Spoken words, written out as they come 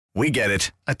We get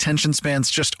it. Attention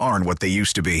spans just aren't what they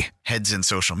used to be. Heads in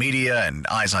social media and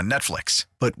eyes on Netflix.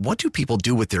 But what do people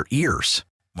do with their ears?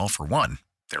 Well, for one,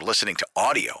 they're listening to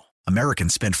audio.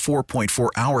 Americans spend 4.4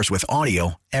 hours with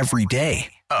audio every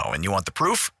day. Oh, and you want the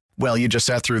proof? Well, you just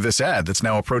sat through this ad that's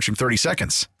now approaching 30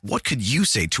 seconds. What could you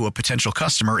say to a potential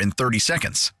customer in 30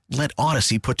 seconds? Let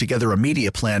Odyssey put together a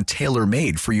media plan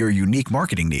tailor-made for your unique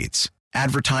marketing needs.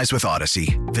 Advertise with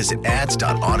Odyssey. Visit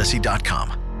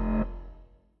ads.odyssey.com.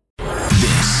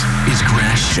 This is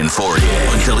Gresh and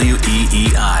Fauria on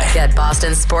WEEI. Get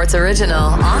Boston Sports Original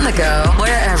on the go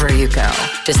wherever you go.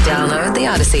 Just download the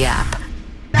Odyssey app.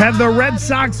 Have the Red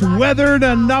Sox weathered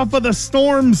enough of the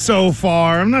storm so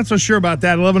far? I'm not so sure about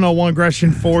that. 11:01 Gresh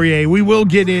and Fauria. We will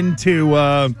get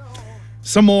into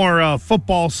some more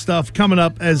football stuff coming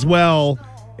up as well,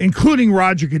 including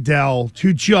Roger Goodell,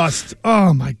 to just,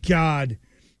 oh my God.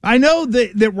 I know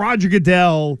that Roger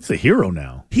Goodell, he's a hero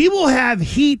now. He will have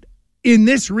heat in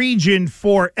this region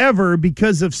forever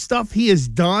because of stuff he has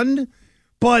done,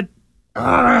 but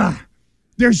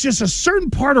there's just a certain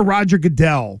part of Roger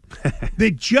Goodell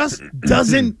that just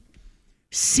doesn't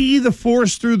see the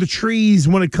forest through the trees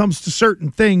when it comes to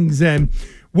certain things, and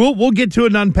we'll get to it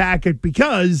and unpack it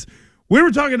because we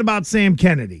were talking about Sam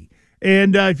Kennedy.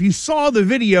 And if you saw the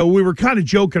video, we were kind of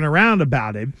joking around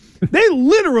about it. They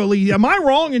literally, am I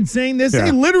wrong in saying this? Yeah.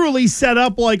 They literally set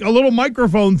up like a little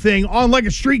microphone thing on like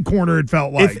a street corner, it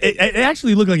felt like. It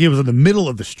actually looked like it was in the middle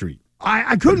of the street.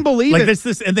 I couldn't believe like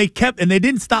it. And they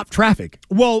didn't stop traffic.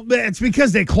 Well, it's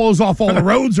because they closed off all the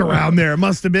roads around there. It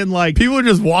must have been like people were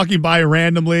just walking by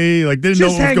randomly, like didn't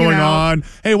know what was going on.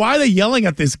 Hey, why are they yelling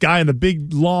at this guy in the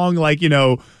big long, like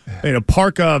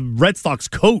parka Red Sox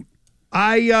coat?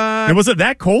 And was it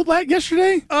that cold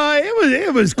yesterday?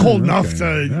 It was cold enough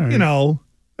to,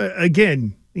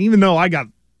 again, even though I got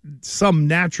some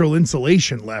natural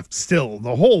insulation left still,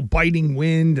 the whole biting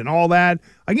wind and all that,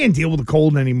 I can't deal with the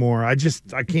cold anymore. I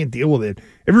can't deal with it.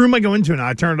 Every room I go into now,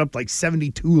 I turn it up to like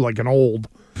 72 like an old,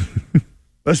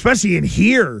 especially in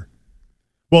here.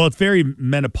 Well, it's very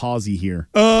menopausey here.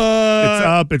 It's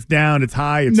up, it's down, it's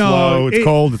high, it's low, it's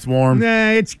cold, it's warm.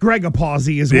 Nah, it's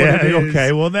Gregopause is what it is.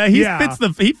 Okay, well, he fits the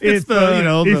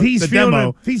demo. If he's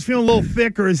feeling a little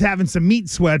thick or is having some meat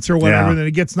sweats or whatever, then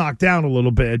it gets knocked down a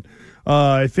little bit.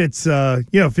 If it's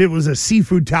if it was a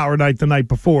seafood tower night the night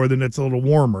before, then it's a little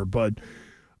warmer. But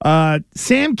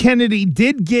Sam Kennedy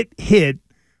did get hit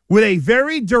with a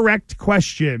very direct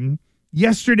question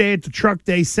yesterday at the Truck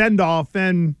Day send-off,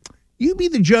 and you be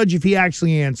the judge if he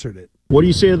actually answered it. What do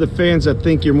you say to the fans that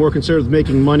think you're more concerned with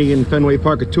making money in Fenway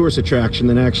Park, a tourist attraction,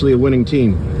 than actually a winning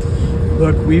team?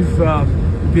 Look, we've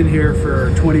been here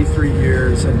for 23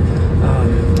 years, and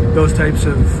those types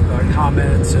of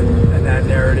comments and that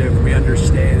narrative, we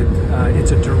understand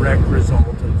it's a direct result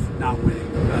of not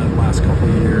winning the last couple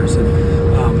of years, and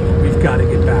we've got to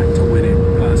get back to winning.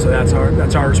 So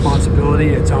that's our responsibility.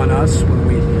 It's on us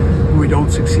when we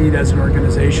don't succeed as an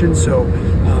organization. So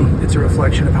it's a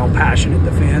reflection of how passionate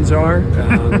the fans are,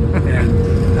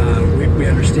 and we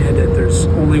understand that there's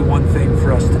only one thing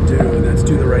for us to do, and that's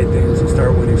do the right things and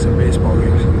start winning some baseball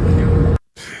games.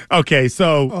 Okay,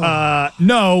 so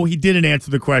no, he didn't answer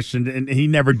the question, and he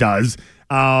never does.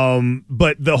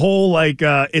 But the whole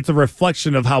it's a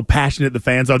reflection of how passionate the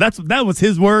fans are. That was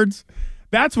his words.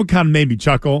 That's what kind of made me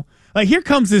chuckle. Like, here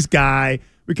comes this guy.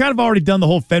 We kind of already done the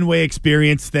whole Fenway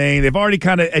experience thing. They've already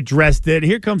kind of addressed it.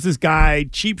 Here comes this guy,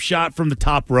 cheap shot from the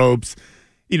top ropes.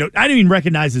 I didn't even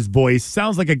recognize his voice.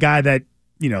 Sounds like a guy that,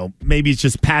 maybe it's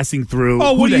just passing through.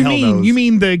 Oh, what do you mean? Knows? You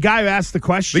mean the guy who asked the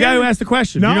question? The guy who asked the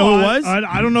question. No, you know who it was?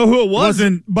 I don't know who it was.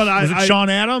 Was it Sean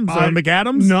Adams or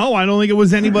McAdams? No, I don't think it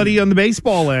was anybody on the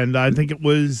baseball end. I think it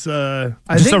was a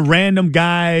random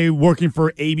guy working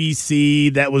for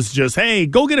ABC that was just, hey,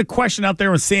 go get a question out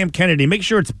there with Sam Kennedy. Make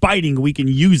sure it's biting. We can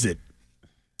use it.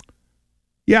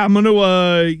 Yeah, I'm going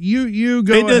to you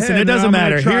go ahead. Listen, it doesn't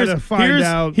matter.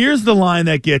 Here's the line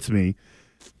that gets me.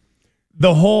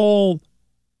 The whole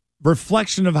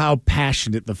reflection of how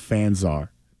passionate the fans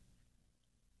are.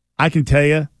 I can tell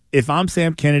you, if I'm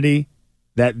Sam Kennedy,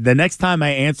 that the next time I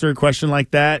answer a question like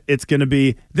that, it's going to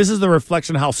be, this is the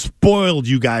reflection of how spoiled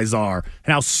you guys are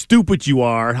and how stupid you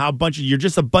are and how you're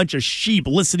just a bunch of sheep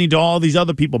listening to all these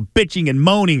other people bitching and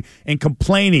moaning and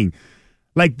complaining.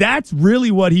 Like, that's really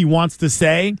what he wants to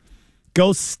say.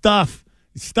 Go stuff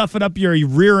it up your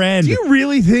rear end. Do you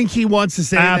really think he wants to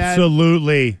say that?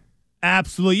 Absolutely.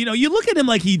 Absolutely. You look at him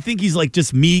like he's like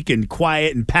just meek and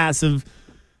quiet and passive.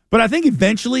 But I think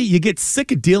eventually you get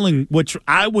sick of dealing, which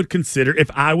I would consider,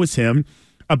 if I was him,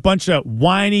 a bunch of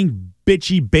whining,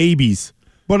 bitchy babies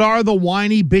but are the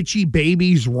whiny, bitchy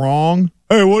babies wrong?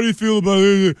 Hey, what do you feel about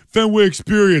the Fenway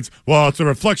experience? Well, it's a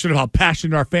reflection of how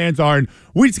passionate our fans are, and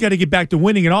we just got to get back to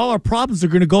winning, and all our problems are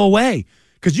going to go away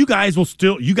because you guys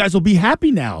will be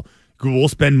happy now. We'll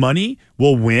spend money,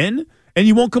 we'll win, and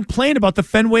you won't complain about the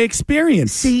Fenway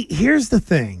experience. See, here's the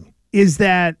thing, is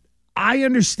that I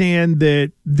understand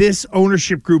that this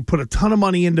ownership group put a ton of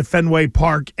money into Fenway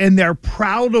Park, and they're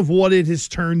proud of what it has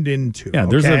turned into. Yeah,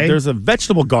 there's a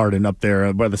vegetable garden up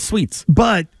there by the suites.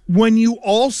 But when you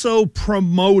also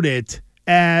promote it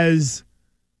as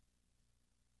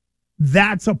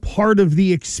that's a part of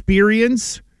the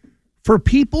experience, for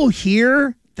people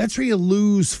here, that's where you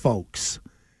lose folks.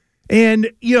 And,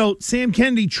 Sam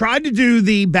Kennedy tried to do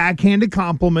the backhanded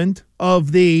compliment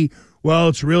of well,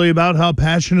 it's really about how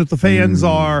passionate the fans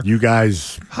are. You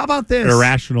guys, how about this?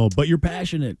 Irrational, but you're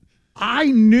passionate. I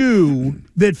knew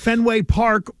that Fenway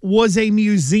Park was a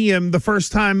museum the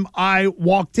first time I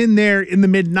walked in there in the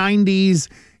mid-'90s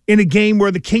in a game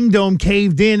where the Kingdome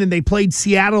caved in and they played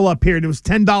Seattle up here, and it was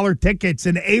 $10 tickets,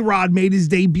 and A-Rod made his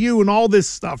debut and all this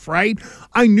stuff, right?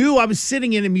 I knew I was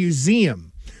sitting in a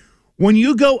museum. When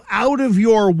you go out of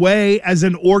your way as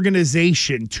an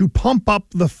organization to pump up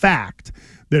the fact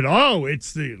that,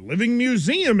 it's the living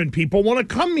museum and people want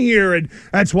to come here and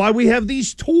that's why we have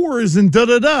these tours and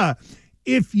da-da-da.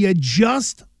 If you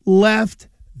just left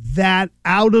that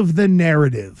out of the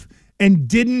narrative and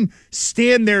didn't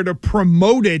stand there to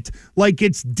promote it like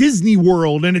it's Disney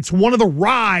World and it's one of the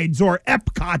rides or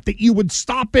Epcot that you would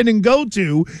stop in and go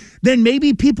to, then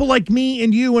maybe people like me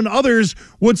and you and others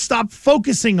would stop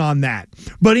focusing on that.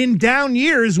 But in down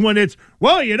years when it's,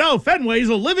 Fenway's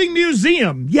a living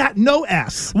museum. Yeah, no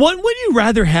S. Wouldn't you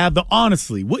rather have,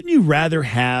 wouldn't you rather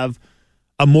have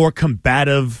a more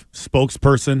combative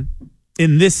spokesperson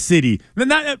in this city?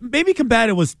 Maybe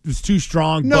combative was too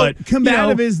strong. No, but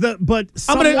combative is but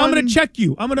I'm gonna check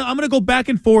you. I'm gonna go back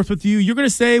and forth with you. You're gonna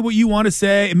say what you want to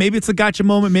say, and maybe it's a gotcha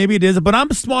moment, maybe it isn't. But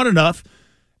I'm smart enough,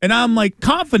 and I'm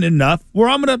confident enough where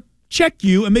I'm gonna check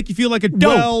you and make you feel like a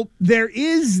dope. Well, there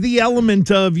is the element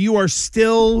of you are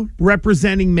still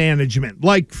representing management.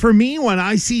 Like for me, when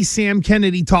I see Sam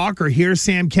Kennedy talk or hear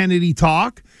Sam Kennedy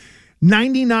talk,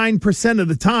 99% of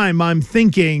the time I'm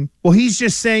thinking, well, he's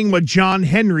just saying what John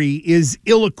Henry is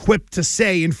ill-equipped to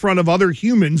say in front of other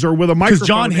humans or with a microphone. Because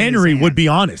John Henry would be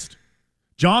honest.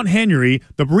 John Henry,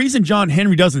 the reason John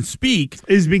Henry doesn't speak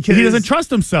is because he doesn't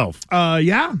trust himself.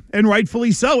 Yeah, and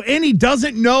rightfully so. And he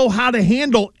doesn't know how to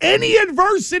handle any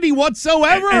adversity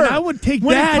whatsoever. And I would take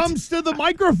when that. When it comes to the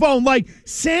microphone,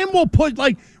 Sam will put,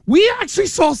 we actually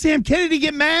saw Sam Kennedy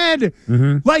get mad.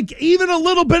 Mm-hmm. Even a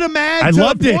little bit of mad. I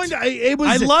loved it.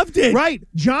 I loved it. Right.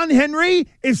 John Henry,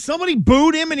 if somebody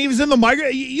booed him and he was in the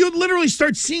microphone, you'd literally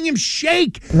start seeing him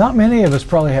shake. Not many of us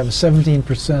probably have a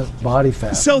 17% body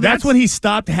fat. So that's when he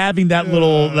stopped having that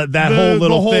little, the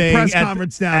whole thing press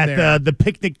conference down there. At the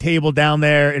picnic table down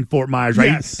there in Fort Myers, right?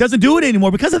 Yes. He doesn't do it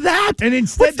anymore because of that. And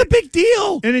instead, what's the big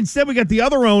deal? And instead we got the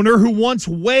other owner who once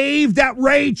waved at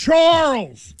Ray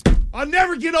Charles. I'll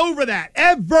never get over that,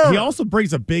 ever. He also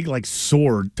brings a big,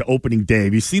 sword to opening day.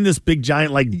 Have you seen this big,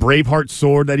 giant, Braveheart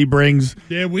sword that he brings?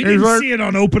 Yeah, we didn't see it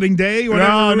on opening day. No,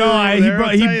 I'll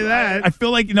tell you that. I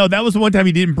feel like, that was the one time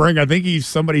he didn't bring. I think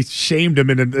somebody shamed him,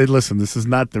 and listen, this is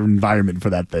not the environment for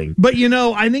that thing. But,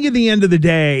 I think at the end of the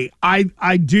day,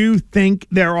 I do think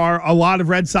there are a lot of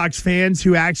Red Sox fans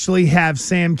who actually have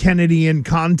Sam Kennedy in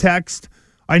context.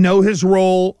 I know his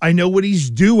role. I know what he's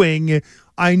doing.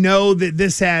 I know that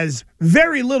this has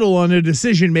very little on a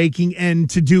decision-making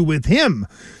end to do with him.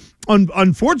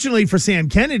 Unfortunately for Sam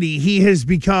Kennedy, he has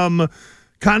become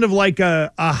kind of like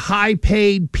a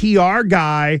high-paid PR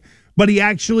guy, but he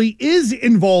actually is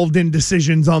involved in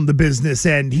decisions on the business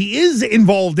end. He is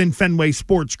involved in Fenway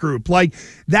Sports Group.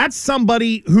 That's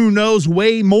somebody who knows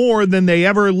way more than they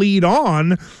ever lead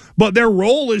on. But their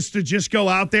role is to just go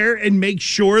out there and make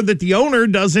sure that the owner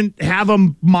doesn't have a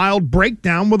mild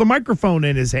breakdown with a microphone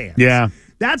in his hand. Yeah.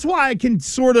 That's why I can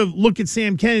sort of look at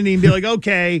Sam Kennedy and be like,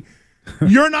 okay,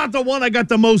 you're not the one I got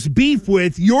the most beef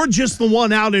with. You're just the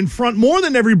one out in front more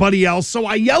than everybody else, so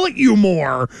I yell at you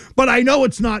more. But I know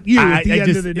it's not you at the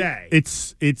end of the day.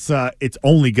 It's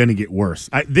only going to get worse.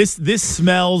 This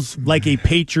smells like a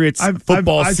Patriots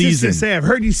football season. I was just going to say, I've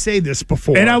heard you say this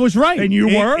before. And I was right. And you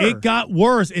were. It got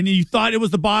worse, and you thought it was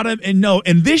the bottom. And no,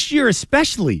 and this year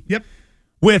especially, yep,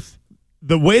 with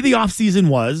the way the offseason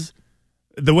was,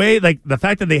 the way, the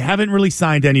fact that they haven't really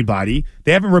signed anybody,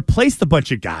 they haven't replaced a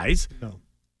bunch of guys. No.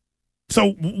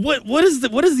 So what is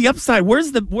the upside?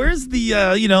 Where's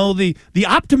the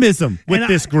optimism with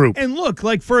this group? And look,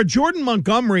 for a Jordan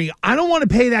Montgomery, I don't want to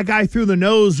pay that guy through the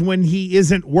nose when he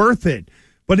isn't worth it.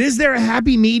 But is there a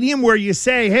happy medium where you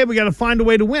say, hey, we got to find a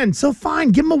way to win? So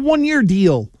fine, give him a 1-year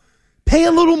deal. Pay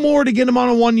a little more to get him on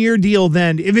a 1-year deal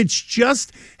then. If it's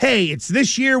just, hey, it's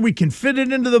this year, we can fit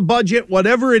it into the budget,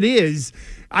 whatever it is.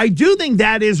 I do think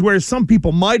that is where some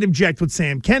people might object with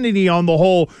Sam Kennedy on the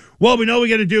whole, well, we know we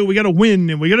got to win,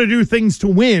 and we got to do things to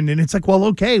win. And it's like, well,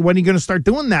 okay, when are you going to start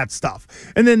doing that stuff?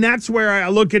 And then that's where I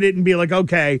look at it and be like,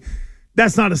 okay,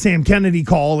 that's not a Sam Kennedy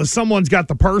call. If someone's got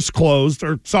the purse closed,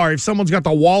 if someone's got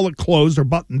the wallet closed or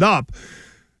buttoned up,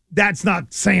 that's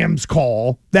not Sam's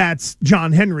call. That's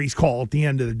John Henry's call at the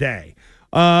end of the day.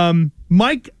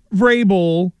 Mike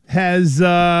Vrabel has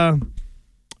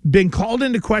been called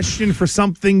into question for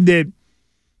something that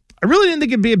I really didn't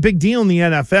think it'd be a big deal in the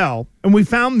NFL. And we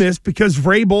found this because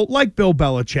Vrabel, like Bill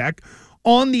Belichick,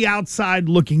 on the outside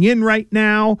looking in right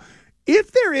now,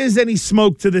 if there is any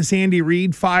smoke to this Andy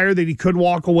Reid fire that he could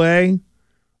walk away,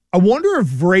 I wonder if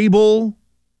Vrabel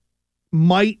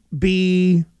might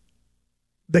be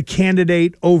the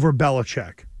candidate over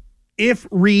Belichick if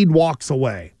Reid walks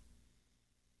away.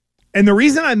 And the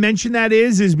reason I mention that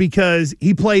is because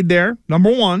he played there,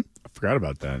 number one. I forgot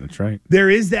about that. That's right.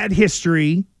 There is that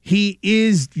history. He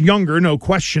is younger, no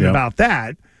question about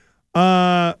that.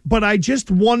 But I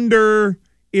just wonder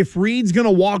if Reid's going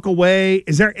to walk away.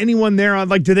 Is there anyone there?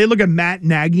 Do they look at Matt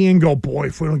Nagy and go, boy,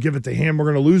 if we don't give it to him, we're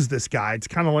going to lose this guy? It's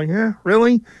kind of like,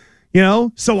 really?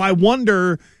 So I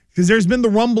wonder, because there's been the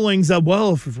rumblings of,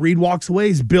 well, if Reid walks away,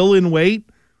 is Bill in wait?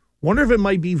 Wonder if it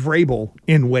might be Vrabel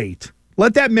in wait.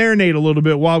 Let that marinate a little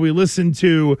bit while we listen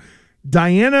to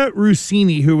Diana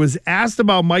Rossini, who was asked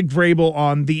about Mike Vrabel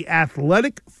on the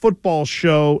Athletic Football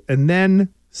Show and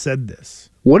then said this.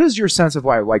 What is your sense of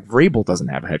why Vrabel doesn't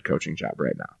have a head coaching job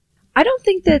right now? I don't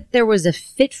think that there was a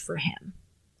fit for him.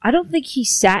 I don't think he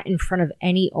sat in front of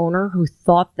any owner who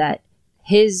thought that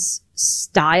his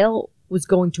style was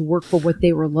going to work for what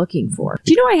they were looking for.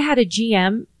 Do you know I had a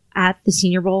GM at the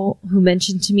Senior Bowl who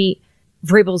mentioned to me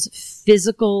Vrabel's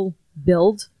physical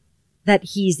build, that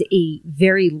he's a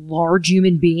very large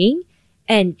human being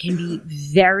and can be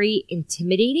very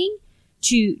intimidating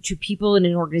to people in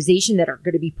an organization that are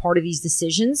going to be part of these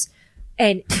decisions.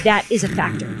 And that is a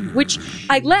factor, which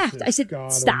I laughed. I said,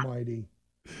 God stop. Almighty.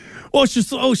 Well, it's just,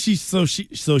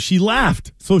 she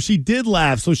laughed. So she did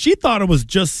laugh. So she thought it was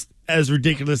just as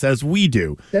ridiculous as we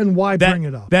do. Then why bring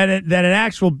it up? That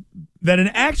an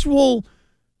actual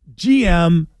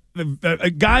GM,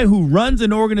 a guy who runs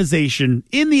an organization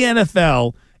in the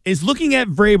NFL, is looking at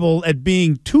Vrabel at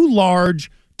being too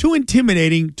large, too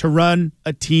intimidating to run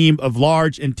a team of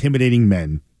large, intimidating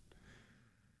men.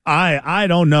 I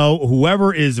don't know.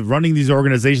 Whoever is running these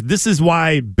organizations, this is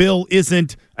why Bill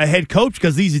isn't a head coach,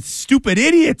 because these stupid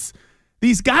idiots,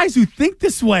 these guys who think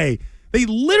this way, they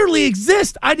literally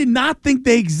exist. I did not think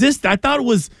they existed. I thought it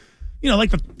was,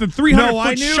 like the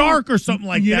 300-foot shark or something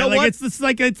like that. You know what? It's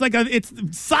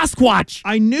Sasquatch.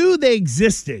 I knew they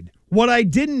existed. What I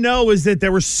didn't know is that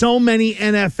there were so many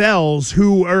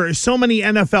so many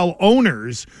NFL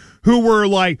owners who were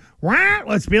like,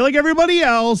 let's be like everybody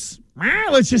else.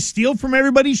 Let's just steal from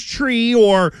everybody's tree,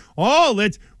 or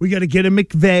we got to get a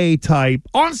McVay type.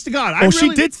 Honest to God, she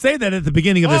did say that at the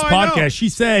beginning of this podcast. She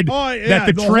said that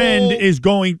the trend is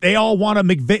going. They all want a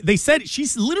McVay. They said she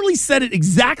literally said it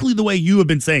exactly the way you have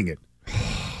been saying it.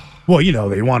 Well,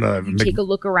 they want to take a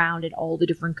look around at all the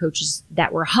different coaches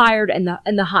that were hired and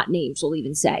the hot names, we'll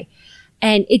even say,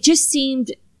 and it just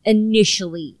seemed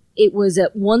initially. It was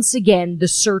once again the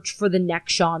search for the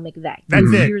next Sean McVay.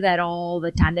 That's it. Hear that all the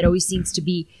time. That always seems to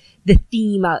be the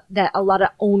theme that a lot of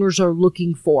owners are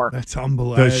looking for. That's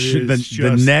unbelievable.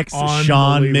 The next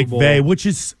Sean McVay, which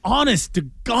is, honest to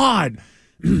God,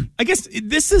 I guess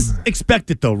this is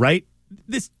expected though, right?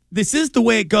 This is the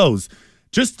way it goes.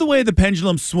 Just the way the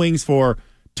pendulum swings for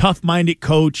tough-minded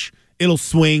coach, it'll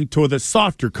swing toward the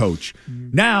softer coach.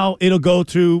 Now it'll go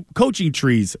to coaching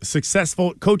trees.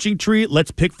 Successful coaching tree,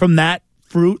 let's pick from that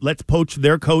fruit. Let's poach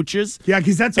their coaches. Yeah,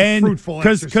 because that's a fruitful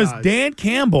exercise. Because Dan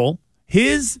Campbell,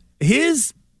 his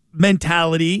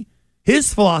mentality,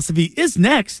 his philosophy is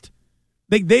next.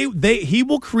 He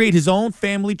will create his own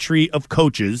family tree of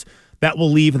coaches that will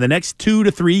leave in the next 2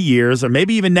 to 3 years, or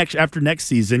maybe even after next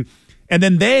season, and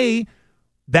then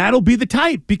that'll be the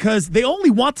type, because they only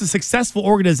want the successful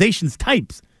organizations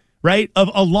types, right?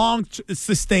 Of a long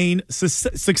sustained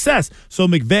success. So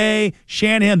McVay,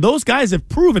 Shanahan, those guys have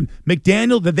proven,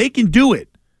 McDaniel, that they can do it.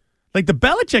 Like the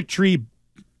Belichick tree,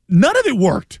 none of it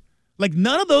worked. Like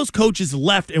none of those coaches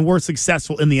left and were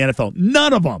successful in the NFL.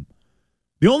 None of them.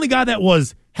 The only guy that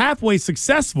was halfway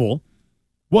successful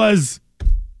was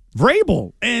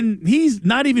Vrabel, and he's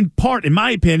not even part, in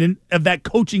my opinion, of that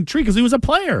coaching tree because he was a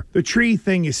player. The tree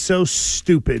thing is so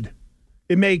stupid.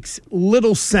 It makes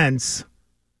little sense.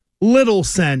 Little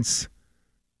sense.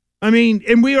 I mean,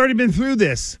 and we already been through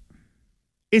this.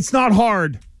 It's not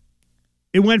hard.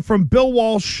 It went from Bill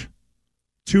Walsh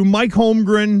to Mike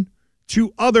Holmgren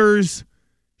to others,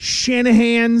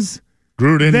 Shanahan's,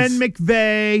 Gruden's, Ben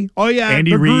McVay. Oh yeah,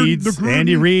 Andy Reid's.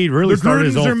 Andy Reid really started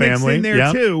his whole family in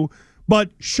there too.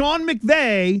 But Sean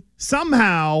McVay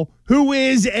somehow, who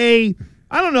is a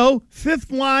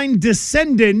fifth line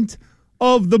descendant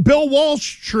of the Bill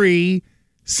Walsh tree,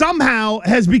 somehow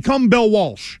has become Bill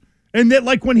Walsh. And that,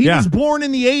 like, when he was born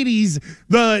in the 80s,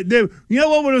 when he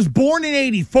was born in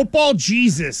 80, football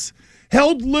Jesus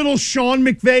held little Sean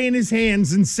McVay in his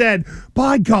hands and said,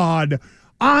 by God,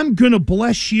 I'm going to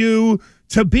bless you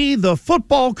to be the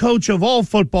football coach of all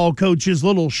football coaches,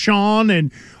 little Sean.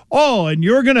 And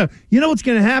you're going to, what's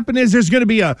going to happen is there's going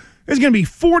to be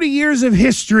 40 years of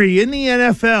history in the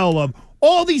NFL of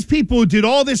all these people who did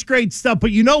all this great stuff.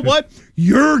 But you know what?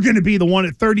 You're going to be the one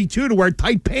at 32 to wear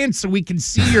tight pants so we can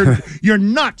see your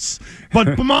nuts.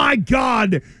 But my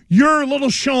God, you're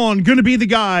little Sean going to be the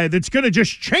guy that's going to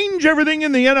just change everything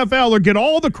in the NFL or get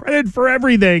all the credit for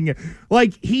everything.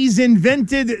 Like, he's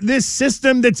invented this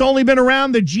system that's only been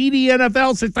around, the GD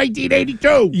NFL, since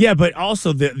 1982. Yeah, but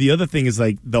also the other thing is,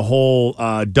 like, the whole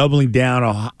doubling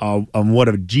down on what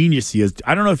a genius he is.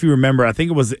 I don't know if you remember, I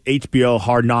think it was HBO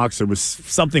Hard Knocks. It was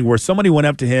something where somebody went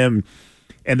up to him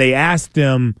and they asked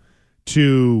him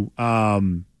to,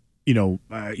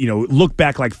 look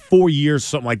back like 4 years,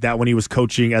 something like that, when he was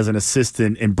coaching as an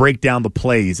assistant and break down the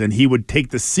plays. And he would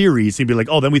take the series. He'd be like,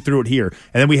 "Oh, then we threw it here,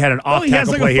 and then we had an off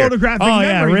tackle play here." He has like a photographic memory.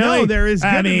 Yeah, really? No, there is.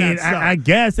 I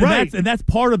guess, and right. that's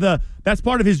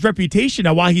part of his reputation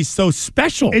now. Why he's so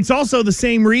special. It's also the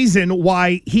same reason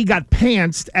why he got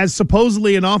pantsed as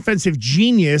supposedly an offensive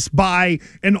genius by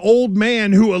an old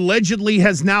man who allegedly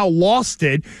has now lost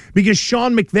it, because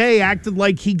Sean McVay acted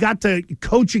like he got to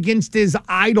coach against his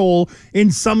idol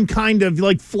in some kind of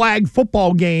like flag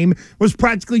football game, was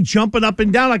practically jumping up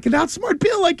and down like an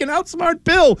outsmart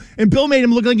Bill, and Bill made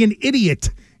him look like an idiot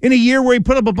in a year where he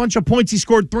put up a bunch of points. He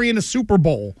scored 3 in a Super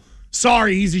Bowl.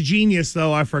 Sorry, he's a genius,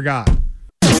 though. I forgot.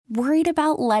 Worried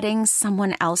about letting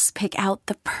someone else pick out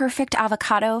the perfect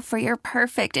avocado for your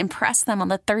perfect impress them on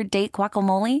the third date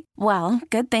guacamole? Well,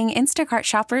 good thing Instacart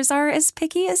shoppers are as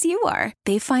picky as you are.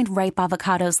 They find ripe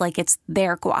avocados like it's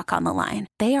their guac on the line.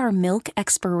 They are milk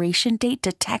expiration date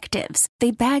detectives.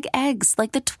 They bag eggs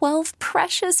like the 12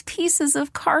 precious pieces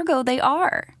of cargo they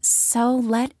are. So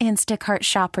let Instacart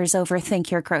shoppers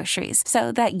overthink your groceries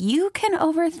so that you can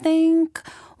overthink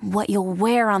what you'll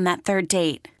wear on that third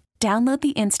date. Download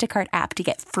the Instacart app to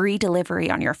get free delivery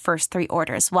on your first 3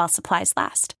 orders while supplies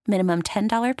last. Minimum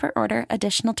 $10 per order.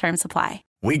 Additional terms apply.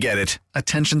 We get it.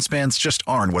 Attention spans just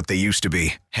aren't what they used to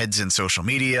be. Heads in social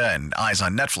media and eyes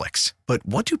on Netflix. But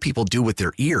what do people do with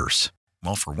their ears?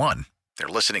 Well, for one, they're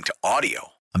listening to audio.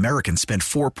 Americans spend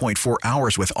 4.4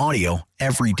 hours with audio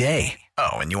every day.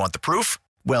 Oh, and you want the proof?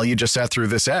 Well, you just sat through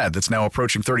this ad that's now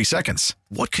approaching 30 seconds.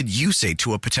 What could you say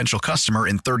to a potential customer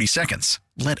in 30 seconds?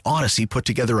 Let Odyssey put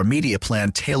together a media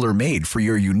plan tailor-made for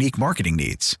your unique marketing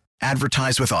needs.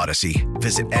 Advertise with Odyssey.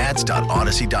 Visit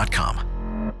ads.odyssey.com.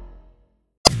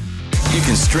 You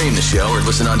can stream the show or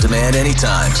listen on demand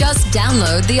anytime. Just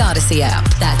download the Odyssey app.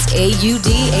 That's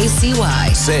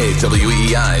AUDACY. Save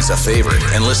WEEI's a favorite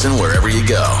and listen wherever you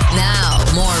go. Now,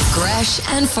 more Gresh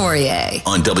and Fauria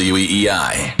on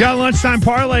WEEI. Got a Lunchtime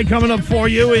Parlay coming up for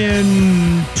you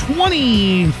in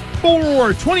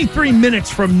 23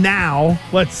 minutes from now,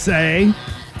 let's say.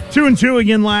 2-2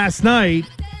 again last night.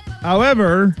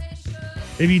 However,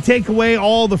 if you take away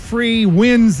all the free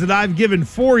wins that I've given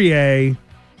Fauria,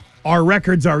 our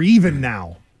records are even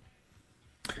now.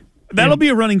 That'll be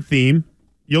a running theme.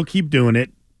 You'll keep doing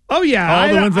it. Oh, yeah. All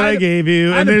the ones that I gave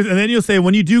you. And then you'll say,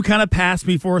 when you do kind of pass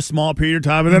me for a small period of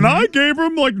time, and then I gave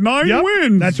him like 9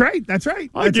 wins. That's right.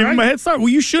 I gave him a head start. Well,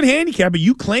 you should handicap it.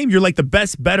 You claim you're like the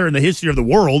best bettor in the history of the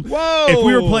world. Whoa. If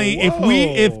we were playing,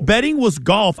 if betting was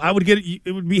golf, I would get it.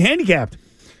 It would be handicapped.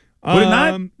 Would it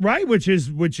not? Right, which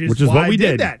is why what we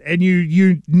did. That. And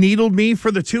you needled me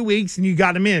for the 2 weeks, and you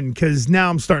got him in, because now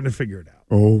I'm starting to figure it out.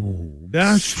 Oh,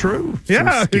 that's true. So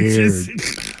yeah, it's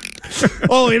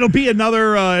it'll be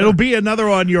another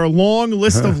on your long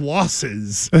list of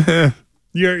losses. I'm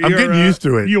getting used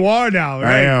to it. You are now,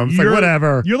 right? I am. It's like,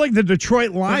 whatever. You're like the Detroit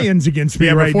Lions against me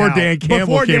right before now. Dan Campbell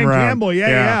before came Dan around. Campbell,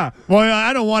 yeah. Well,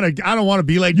 I don't want to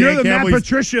be like You're Dan the Campbell. Matt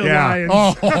Patricia Lions.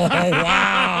 Oh,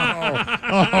 wow.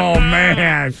 Oh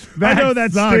man, I know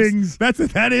that stings.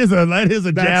 That is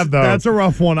a jab though. That's a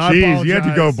rough one. I apologize. You have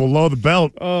to go below the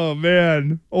belt. Oh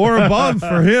man, or above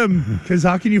for him, because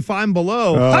how can you find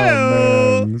below?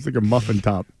 Oh man, it's like a muffin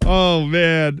top. Oh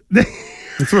man.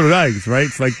 That's what it is, right?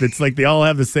 It's like they all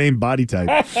have the same body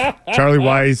type. Charlie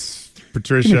Weiss,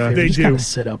 Patricia. They just gotta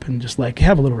sit up and just like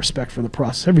have a little respect for the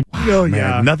process.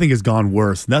 Nothing has gone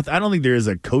worse. I don't think there is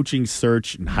a coaching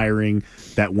search and hiring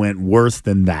that went worse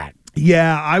than that.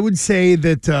 Yeah, I would say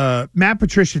that Matt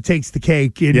Patricia takes the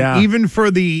cake, and even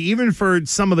for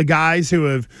some of the guys who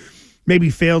have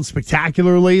maybe failed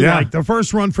spectacularly, like the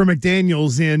first run for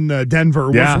McDaniels in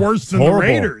Denver was worse than the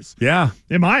Raiders. Yeah,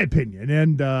 in my opinion.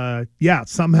 And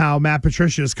somehow Matt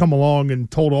Patricia has come along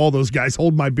and told all those guys,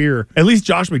 "Hold my beer." At least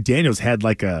Josh McDaniels had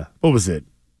like what was it?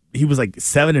 He was like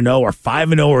 7-0 or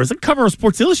 5-0, or was it cover of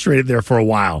Sports Illustrated there for a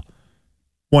while?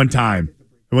 One time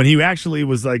when he actually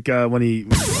was like when he.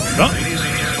 This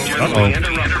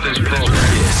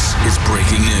is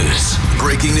breaking news.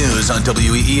 Breaking news on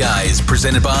WEEI is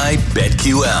presented by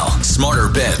BetQL. Smarter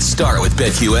bets start with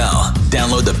BetQL.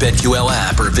 Download the BetQL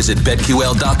app or visit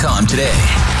BetQL.com today.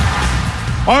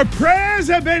 Our prayers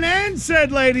have been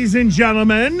answered, ladies and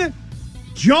gentlemen.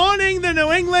 Joining the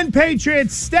New England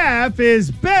Patriots staff is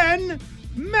Ben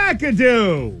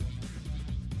McAdoo.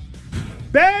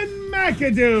 Ben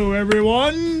McAdoo,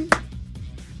 everyone.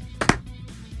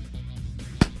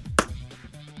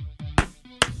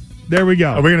 There we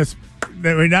go. Are we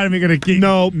we're not even going to keep...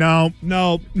 No. Joining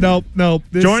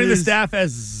the staff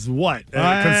as what?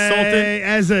 A consultant?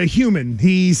 As a human.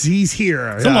 He's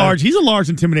here. He's a large,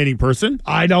 intimidating person.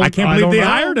 I can't believe they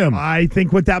hired him. I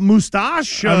think with that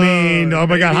mustache. Oh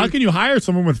my God. How can you hire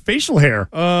someone with facial hair?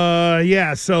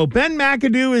 So Ben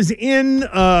McAdoo is in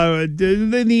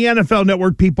the NFL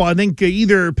Network people. I think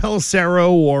either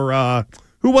Pelissero or...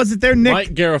 who was it there, Nick?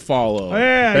 Mike Garofalo.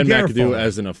 Ben McAdoo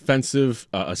as an offensive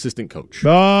assistant coach.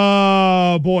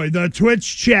 Oh, boy. The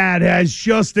Twitch chat has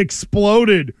just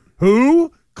exploded.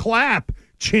 Who? Clap.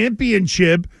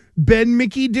 Championship. Ben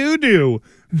Mickey Doo-Doo.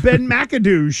 Ben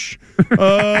McAdoosh.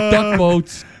 Duck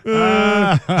boats.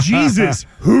 Jesus.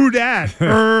 Who dat?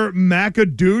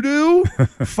 McAdoo-Doo?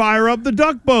 Fire up the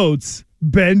duck boats.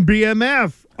 Ben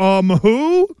BMF.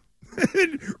 Who?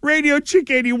 Radio Chick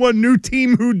 81, new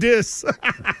team who dis.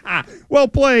 Well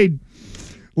played.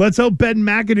 Let's hope Ben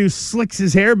McAdoo slicks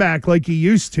his hair back like he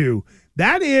used to.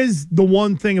 That is the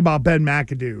one thing about Ben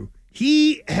McAdoo.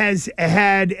 He has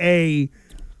had a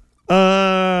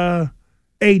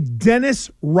Dennis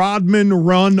Rodman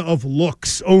run of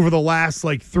looks over the last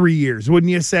 3 years,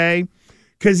 wouldn't you say?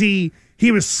 Because he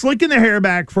was slicking the hair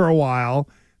back for a while.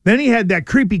 Then he had that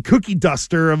creepy cookie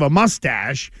duster of a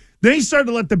mustache. Then he started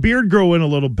to let the beard grow in a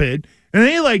little bit. And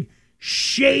then he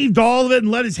shaved all of it and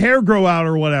let his hair grow out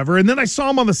or whatever. And then I saw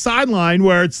him on the sideline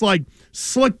where it's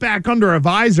slicked back under a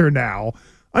visor now.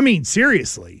 I mean,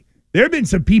 seriously. There have been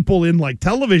some people in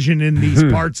television in these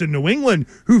parts in New England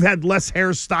who've had less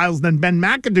hairstyles than Ben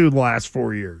McAdoo the last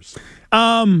 4 years.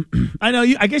 I know.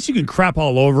 I guess you can crap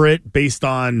all over it based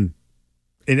on,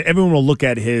 and everyone will look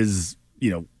at his,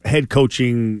 head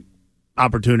coaching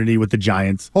opportunity with the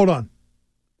Giants. Hold on.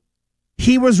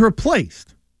 He was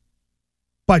replaced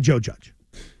by Joe Judge.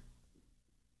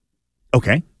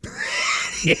 Okay.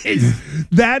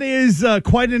 That is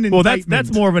quite an indictment. Well,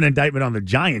 that's more of an indictment on the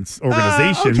Giants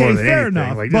organization more than fair anything.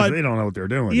 Enough, but, they don't know what they're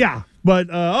doing. Yeah, but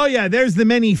there's the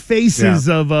many faces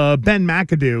of Ben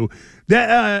McAdoo.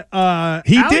 That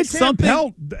he Alex did something.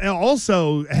 Pelt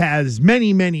also has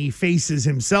many faces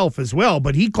himself as well,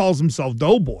 but he calls himself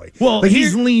Doughboy. Well,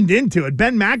 he's leaned into it.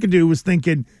 Ben McAdoo was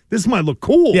thinking this might look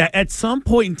cool. Yeah, at some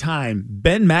point in time,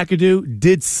 Ben McAdoo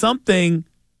did something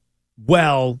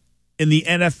well in the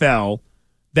NFL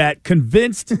that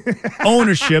convinced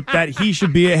ownership that he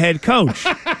should be a head coach.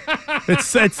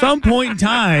 At some point in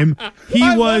time,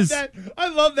 I love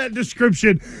that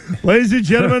description. Ladies and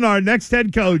gentlemen, our next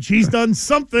head coach, he's done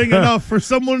something enough for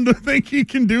someone to think he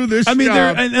can do this job.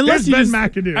 Unless Ben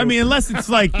McAdoo. Unless it's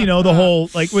the whole,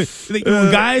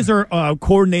 when guys are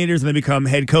coordinators and they become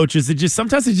head coaches,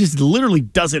 sometimes it just literally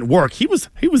doesn't work. He was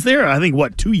there, I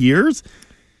think, 2 years?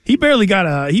 He barely got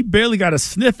a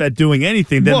sniff at doing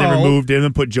anything. Then they removed him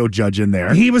and put Joe Judge in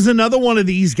there. He was another one of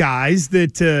these guys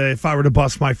that, if I were to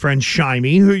bust my friend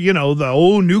Shimey, who,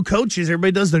 the new coaches,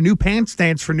 everybody does their new pants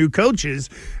dance for new coaches,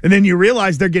 and then you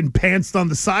realize they're getting pantsed on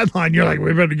the sideline. You're like,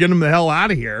 we better get them the hell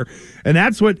out of here. And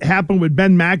that's what happened with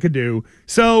Ben McAdoo.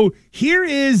 So here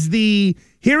is the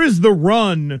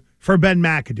run for Ben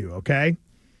McAdoo, okay?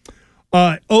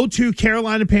 02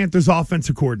 Carolina Panthers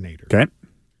offensive coordinator. Okay.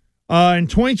 In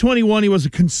 2021, he was a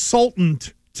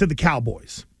consultant to the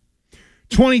Cowboys.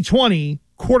 2020,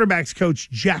 quarterbacks coach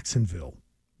Jacksonville.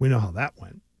 We know how that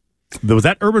went. Was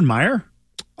that Urban Meyer?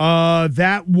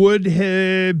 That would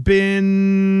have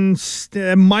been,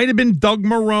 might have been Doug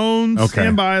Marrone. Okay.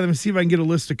 Stand by. Let me see if I can get a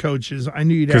list of coaches. I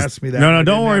knew you'd ask me that. No,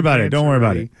 don't worry about it. Don't worry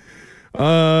about it.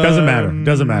 Doesn't matter.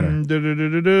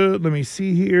 Let me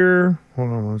see here. Hold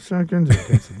on one second.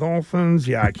 Against the Dolphins.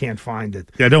 Yeah, I can't find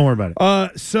it. Yeah, don't worry about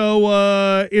it.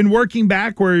 So in working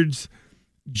backwards,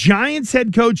 Giants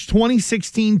head coach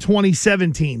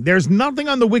 2016-2017. There's nothing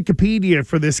on the Wikipedia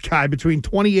for this guy between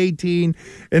 2018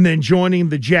 and then joining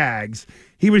the Jags.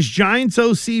 He was Giants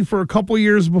OC for a couple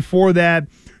years before that.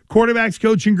 Quarterbacks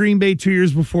coach in Green Bay 2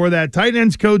 years before that. Tight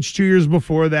ends coach 2 years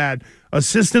before that.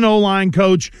 Assistant O-line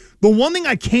coach. The one thing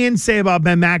I can say about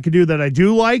Ben McAdoo that I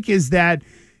do like is that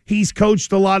he's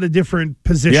coached a lot of different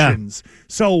positions. Yeah.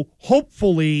 So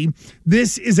hopefully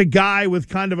this is a guy with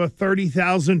kind of a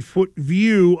 30,000-foot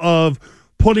view of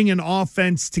putting an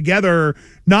offense together,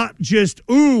 not just,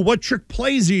 what trick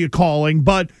plays are you calling,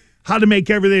 but how to make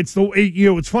everything. It's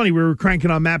funny, we were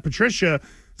cranking on Matt Patricia.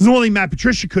 This is the one thing Matt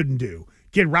Patricia couldn't do.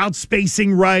 Get route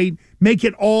spacing right, make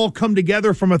it all come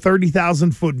together from a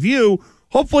 30,000-foot view.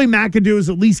 Hopefully McAdoo has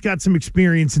at least got some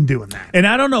experience in doing that. And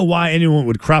I don't know why anyone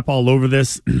would crap all over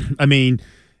this. I mean,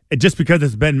 just because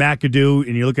it's Ben McAdoo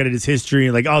and you look at his history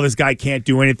and this guy can't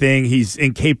do anything. He's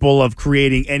incapable of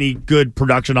creating any good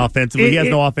production offensively. He has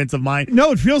no offensive mind.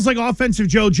 No, it feels like offensive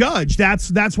Joe Judge.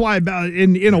 That's why,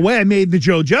 in a way, I made the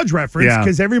Joe Judge reference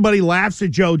because everybody laughs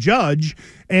at Joe Judge.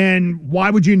 And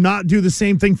why would you not do the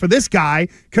same thing for this guy?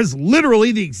 Because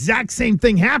literally the exact same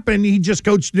thing happened. He just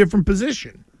coached a different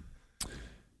position.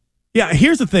 Yeah,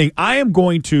 here's the thing. I am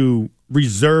going to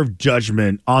reserve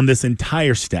judgment on this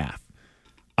entire staff.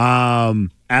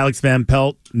 Alex Van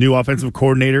Pelt, new offensive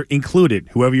coordinator included.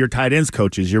 Whoever your tight ends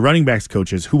coaches, your running backs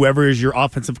coaches, whoever is your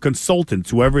offensive consultants,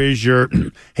 whoever is your,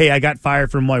 hey, I got fired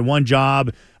from my one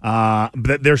job,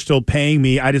 but they're still paying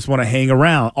me. I just want to hang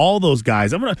around. All those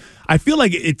guys. I feel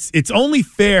like it's only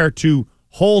fair to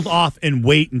hold off and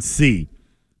wait and see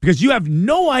because you have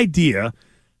no idea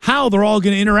how they're all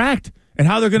going to interact and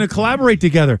how they're going to collaborate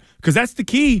together. Because that's the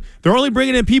key. They're only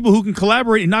bringing in people who can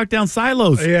collaborate and knock down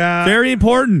silos. Yeah. Very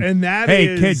important. And that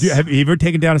kid, have you ever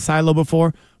taken down a silo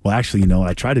before? Well, actually,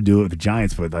 I tried to do it with the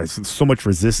Giants, but there's so much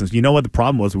resistance. You know what the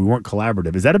problem was? We weren't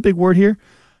collaborative. Is that a big word here?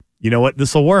 You know what?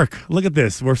 This will work. Look at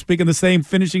this. We're speaking the same,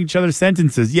 finishing each other's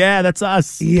sentences. Yeah, that's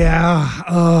us. Yeah.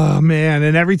 Oh, man.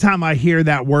 And every time I hear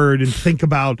that word and think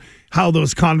about how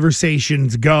those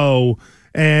conversations go,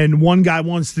 and one guy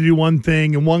wants to do one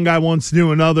thing and one guy wants to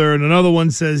do another, and another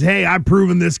one says, hey, I've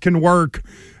proven this can work,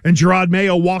 and Gerard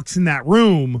Mayo walks in that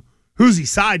room, who's he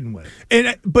siding with?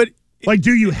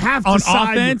 Do you have to on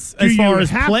side offense as far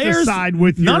as players? To side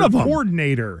with none your of them.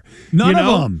 Coordinator? None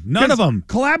of them.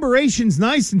 Collaboration's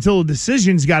nice until a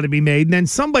decision's got to be made, and then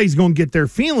somebody's going to get their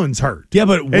feelings hurt. Yeah,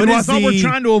 but I thought we're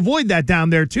trying to avoid that down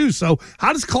there too. So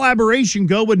how does collaboration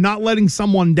go with not letting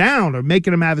someone down or making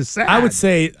them have a sad? I would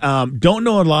say don't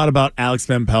know a lot about Alex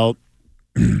Van Pelt,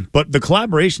 but the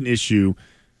collaboration issue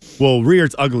will rear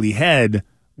its ugly head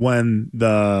when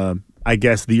the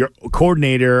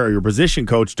coordinator or your position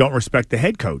coach don't respect the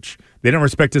head coach. They don't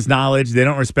respect his knowledge. They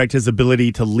don't respect his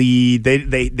ability to lead.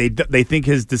 They think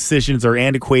his decisions are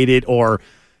antiquated or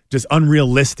just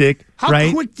unrealistic.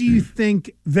 How quick do you think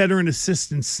veteran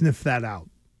assistants sniff that out?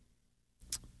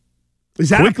 Is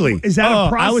that quickly? A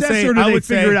process, or do they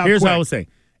figure it out? Here's quick? what I would say.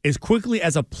 As quickly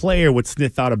as a player would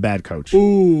sniff out a bad coach.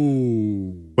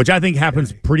 Ooh. Which I think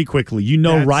happens pretty quickly.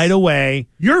 Right away.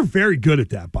 You're very good at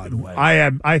that, by the way. I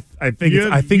am. I think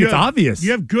it's obvious.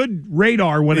 You have good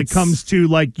radar when it comes to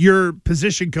your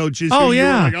position coaches. Oh,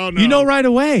 yeah. No. You know right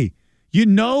away.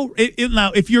 Now,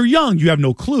 if you're young, you have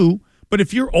no clue. But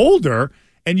if you're older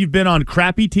and you've been on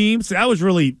crappy teams, I was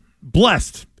really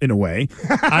blessed in a way.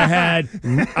 I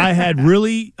had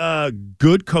really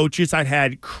good coaches. I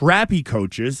had crappy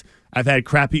coaches. I've had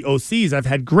crappy OCs. I've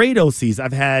had great OCs.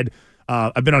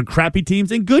 I've been on crappy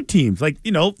teams and good teams.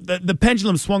 The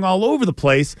pendulum swung all over the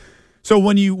place. So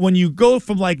when you go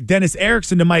from Dennis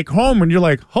Erickson to Mike Holmgren, you're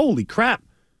like, holy crap,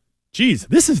 geez,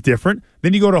 this is different.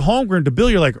 Then you go to Holmgren to Bill,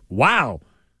 you're like, wow,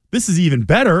 this is even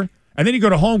better. And then you go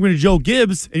to Holmgren to Joe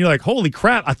Gibbs, and you're like, holy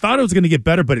crap, I thought it was going to get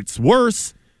better, but it's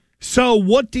worse. So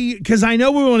what do you – because I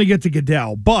know we want to get to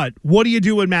Goodell, but what do you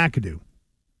do with McAdoo?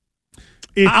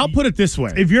 I'll put it this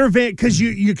way. If you're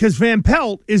because Van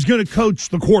Pelt is going to coach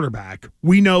the quarterback.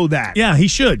 We know that. Yeah, he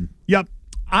should. Yep.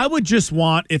 I would just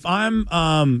want, if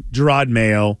I'm Gerard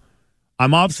Mayo,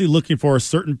 I'm obviously looking for a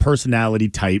certain personality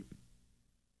type,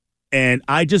 and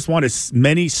I just want as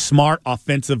many smart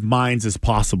offensive minds as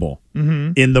possible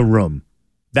in the room.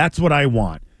 That's what I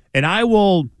want. And I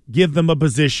will give them a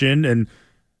position and,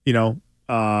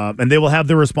 and they will have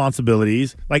their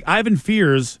responsibilities. Like Ivan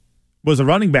Fears was a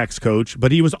running backs coach,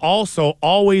 but he was also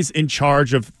always in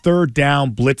charge of third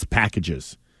down blitz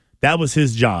packages. That was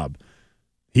his job.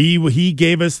 He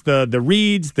gave us the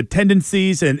reads, the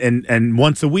tendencies, and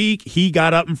once a week he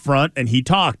got up in front and he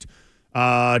talked.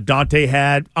 Dante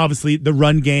had obviously the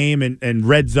run game and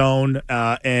red zone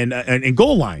and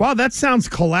goal line. Wow, that sounds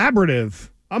collaborative.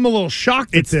 I'm a little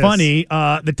shocked at this. It's funny.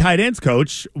 The tight ends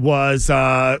coach was,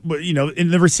 in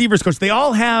the receivers coach,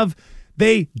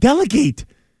 they delegate.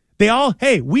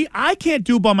 I can't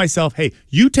do it by myself. Hey,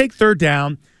 you take third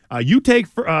down. You take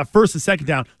first and second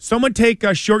down. Someone take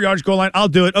a short yardage goal line. I'll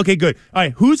do it. Okay, good. All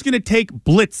right, who's going to take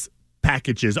blitz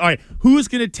packages? All right, who's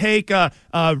going to take red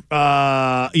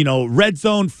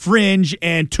zone fringe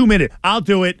and 2 minute? I'll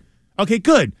do it. Okay,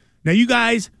 good. Now you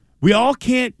guys, we all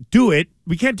can't do it.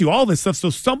 We can't do all this stuff. So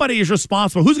somebody is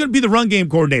responsible. Who's going to be the run game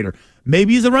coordinator?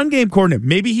 Maybe he's a run game coordinator.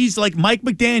 Maybe he's like Mike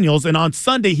McDaniels, and on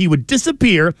Sunday he would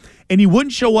disappear and he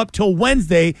wouldn't show up till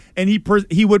Wednesday, and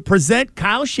he would present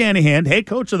Kyle Shanahan, head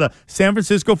coach of the San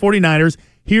Francisco 49ers,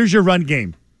 here's your run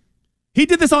game. He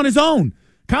did this on his own.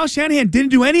 Kyle Shanahan didn't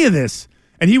do any of this,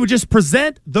 and he would just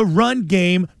present the run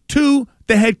game to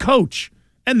the head coach,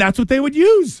 and that's what they would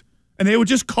use, and they would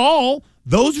just call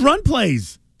those run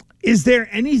plays. Is there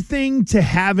anything to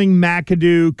having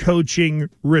McAdoo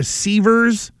coaching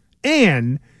receivers?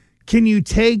 And can you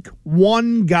take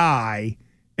one guy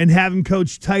and have him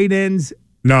coach tight ends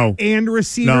and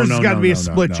receivers? It's got to be a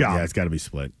split job. Yeah, it's got to be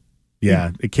split.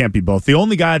 Yeah, it can't be both. The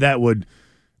only guy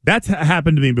that's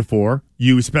happened to me before.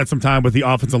 You spent some time with the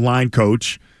offensive line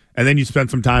coach, and then you spent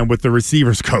some time with the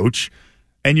receivers coach,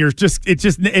 and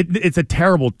it's a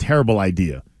terrible, terrible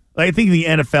idea. Like, I think in the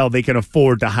NFL they can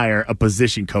afford to hire a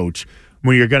position coach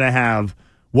when you're going to have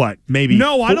maybe.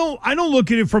 No, I don't look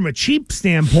at it from a cheap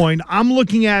standpoint. I'm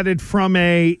looking at it from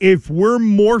if we're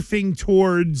morphing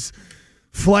towards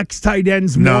flex tight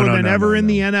ends more than ever in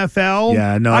the NFL.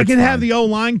 Yeah, no, I can have the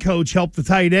O-line coach help the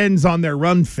tight ends on their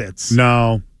run fits.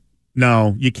 No,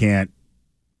 you can't.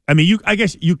 I mean, I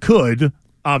guess you could,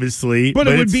 obviously, but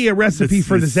it would be a recipe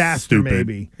for disaster. Stupid.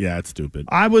 Maybe. Yeah, it's stupid.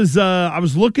 I was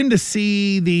looking to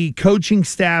see the coaching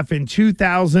staff in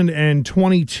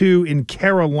 2022 in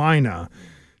Carolina.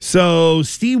 So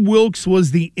Steve Wilkes was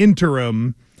the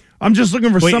interim. I'm just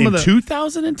looking for some of the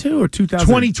 2002 or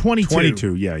 2022.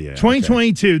 22, yeah.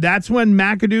 2022. Okay. That's when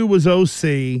McAdoo was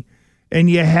OC,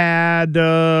 and you had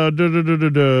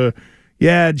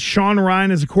Sean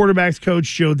Ryan as a quarterbacks coach,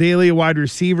 Joe Daly a wide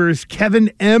receivers,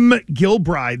 Kevin M.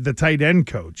 Gilbride the tight end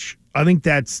coach. I think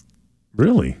that's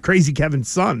really Crazy Kevin's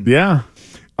son. Yeah.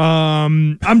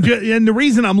 And the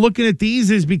reason I'm looking at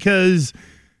these is because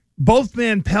both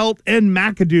Van Pelt and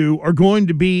McAdoo are going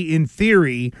to be, in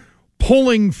theory,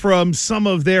 pulling from some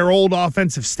of their old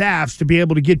offensive staffs to be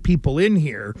able to get people in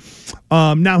here.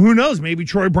 Now, who knows? Maybe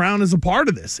Troy Brown is a part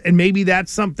of this, and maybe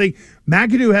that's something.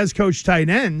 McAdoo has coached tight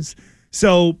ends,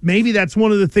 so maybe that's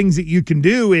one of the things that you can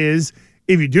do is,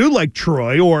 if you do like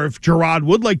Troy, or if Gerard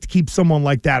would like to keep someone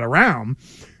like that around,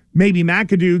 maybe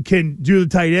McAdoo can do the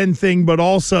tight end thing, but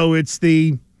also it's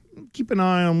the keep an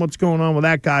eye on what's going on with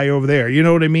that guy over there. You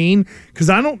know what I mean? Because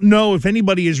I don't know if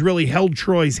anybody has really held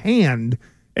Troy's hand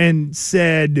and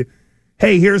said,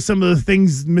 hey, here's some of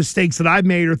the mistakes that I've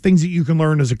made or things that you can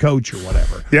learn as a coach or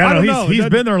whatever. Yeah, I don't know. He's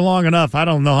been there long enough. I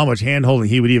don't know how much hand-holding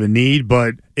he would even need,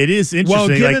 but it is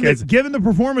interesting. Well, given the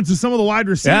performance of some of the wide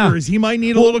receivers, he might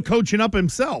need a little coaching up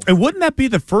himself. And wouldn't that be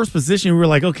the first position where we're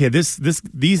like, okay, this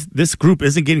group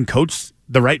isn't getting coached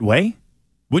the right way?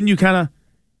 Wouldn't you kind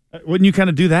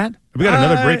of do that? We got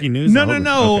another breaking news.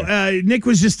 No. Okay. Nick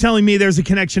was just telling me there's a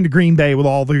connection to Green Bay with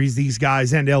all these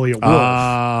guys and Elliott Wolf.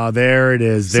 Ah, there it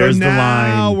is. There's the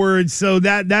line. So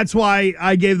that's why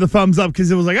I gave the thumbs up, because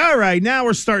it was like, all right, now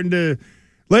we're starting to,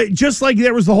 just like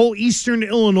there was the whole Eastern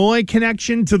Illinois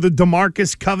connection to the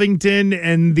DeMarcus Covington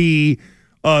and the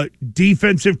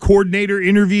defensive coordinator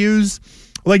interviews.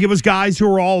 Like, it was guys who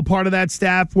were all a part of that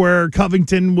staff where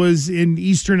Covington was in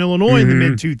Eastern Illinois in the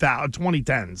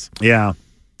mid-2010s. Yeah.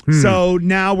 So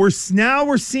now we're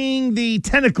seeing the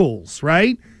tentacles,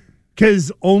 right?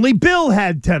 Because only Bill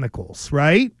had tentacles,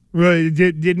 right?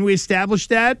 Didn't we establish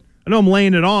that? I know I'm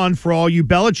laying it on for all you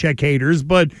Belichick haters,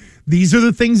 but these are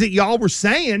the things that y'all were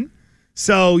saying.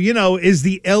 So, is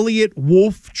the Elliott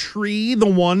Wolf tree the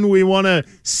one we want to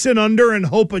sit under and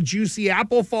hope a juicy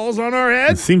apple falls on our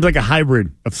head? It seems like a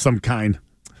hybrid of some kind.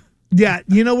 Yeah,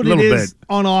 you know what it is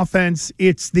on offense?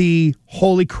 It's the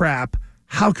holy crap.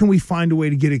 how can we find a way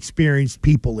to get experienced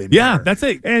people in there? That's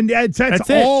it. And that's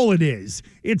all it is.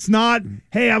 It's not,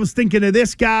 hey, I was thinking of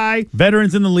this guy.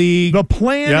 Veterans in the league. The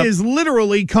plan is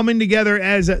literally coming together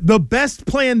as the best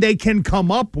plan they can come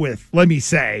up with, let me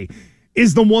say,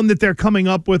 is the one that they're coming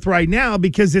up with right now,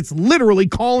 because it's literally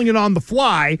calling it on the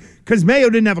fly because Mayo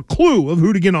didn't have a clue of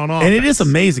who to get on offense. And it is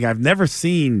amazing. I've never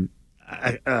seen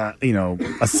a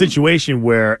situation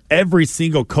where every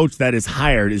single coach that is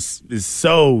hired is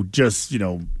so just,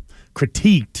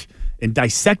 critiqued and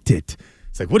dissected.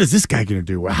 It's like, what is this guy going to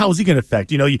do? How is he going to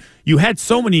affect? You had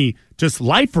so many just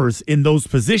lifers in those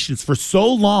positions for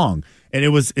so long. And it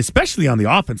was, especially on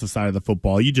the offensive side of the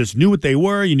football, you just knew what they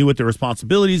were. You knew what their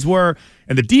responsibilities were.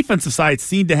 And the defensive side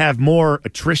seemed to have more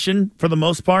attrition for the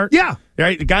most part. Yeah.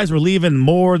 Right? The guys were leaving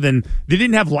more than – they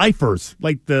didn't have lifers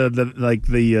like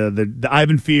the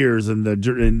Ivan Fears and the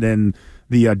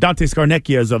Dante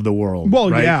Scarnecchias of the world.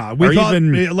 Well, right? yeah. We thought,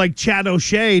 like Chad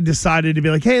O'Shea decided to be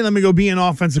like, hey, let me go be an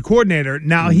offensive coordinator.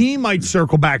 Now he might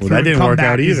circle back through and come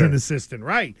back as an assistant.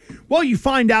 Right. Well, you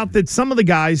find out that some of the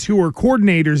guys who are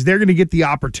coordinators, they're going to get the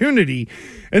opportunity.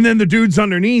 And then the dudes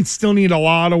underneath still need a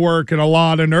lot of work and a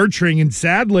lot of nurturing. And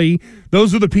sadly,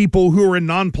 those are the people who are in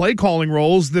non-play calling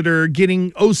roles that are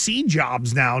getting OC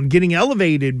jobs now and getting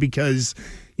elevated because –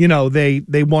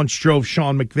 they once drove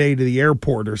Sean McVay to the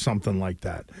airport or something like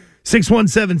that.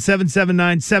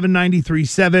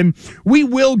 617-779-7937. We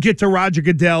will get to Roger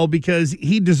Goodell because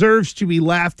he deserves to be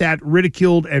laughed at,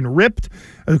 ridiculed, and ripped.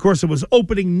 And of course, it was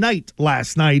opening night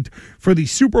last night for the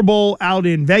Super Bowl out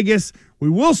in Vegas. We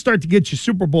will start to get you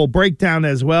Super Bowl breakdown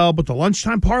as well, but the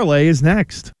Lunchtime Parlay is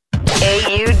next.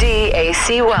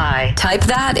 AUDACY. Type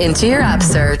that into your app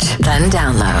search, then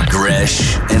download.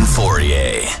 Gresh and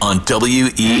Fauria on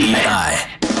WEEI.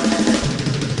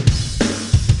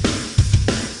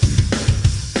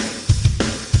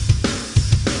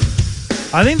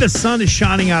 I think the sun is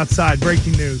shining outside.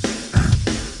 Breaking news.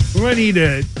 We're going to need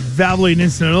a Valvoline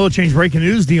Instant Oil Change breaking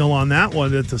news deal on that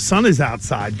one, that the sun is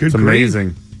outside. Good. It's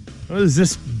amazing. What is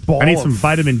this ball? I need some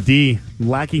vitamin D. I'm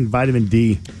lacking vitamin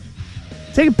D.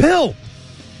 Take a pill.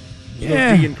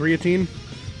 Yeah. D and creatine?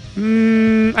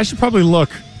 I should probably look.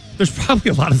 There's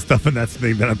probably a lot of stuff in that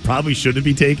thing that I probably shouldn't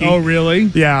be taking. Oh, really?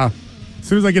 Yeah. As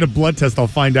soon as I get a blood test, I'll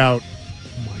find out.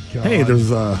 Oh, my God. Hey,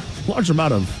 there's a large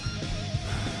amount of,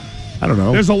 I don't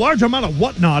know. There's a large amount of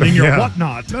whatnot in your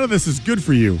whatnot. None of this is good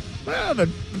for you. Well, the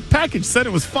package said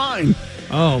it was fine.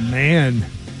 Oh, man.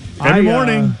 Every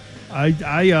morning.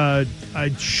 I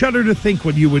shudder to think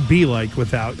what you would be like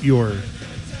without your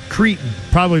cretin.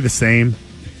 Probably the same.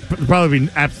 Probably be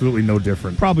absolutely no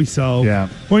different. Probably so. Yeah.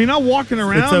 Well, you're not walking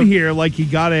around here like you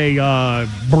got a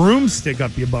broomstick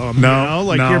up your bum.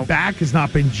 No. Your back has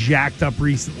not been jacked up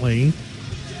recently.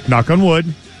 Knock on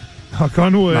wood. Knock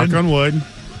on wood. Knock on wood.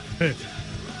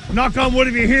 Knock on wood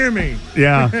if you hear me.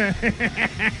 Yeah.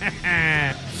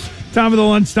 Time of the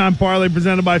Lunchtime Parlay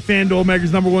presented by FanDuel,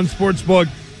 America's #1 sportsbook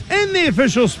and the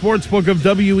official sportsbook of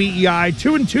WEEI.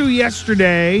 2-2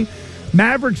 yesterday.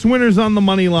 Mavericks winners on the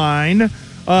money line.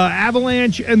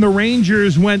 Avalanche and the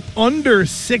Rangers went under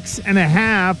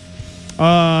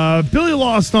 6.5. Billy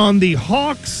lost on the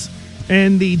Hawks,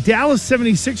 and the Dallas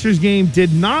 76ers game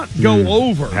did not go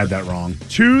over. Had that wrong.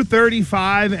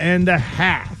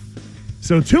 235.5.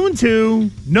 So 2-2,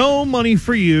 no money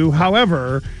for you.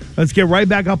 However, let's get right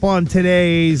back up on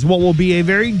today's what will be a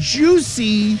very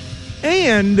juicy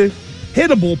and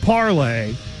hittable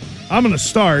parlay. I'm going to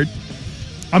start.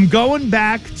 I'm going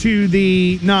back to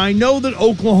now I know that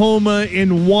Oklahoma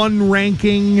in one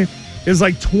ranking is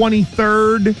like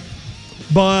 23rd,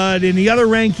 but in the other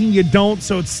ranking you don't,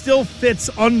 so it still fits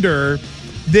under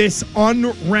this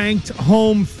unranked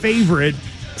home favorite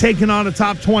taking on a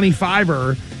top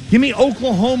 25er. Give me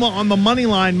Oklahoma on the money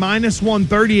line,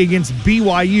 -130 against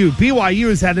BYU. BYU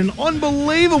has had an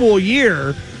unbelievable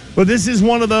year, but this is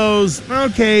one of those,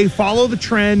 okay, follow the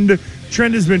trend.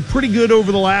 Trend has been pretty good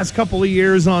over the last couple of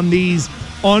years on these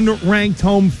unranked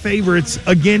home favorites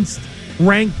against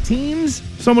ranked teams.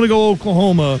 So I'm going to go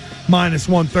Oklahoma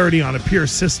 -130 on a pure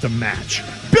system match.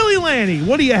 Billy Lanny,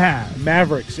 what do you have?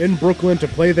 Mavericks in Brooklyn to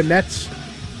play the Nets.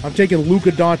 I'm taking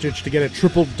Luka Doncic to get a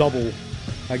triple-double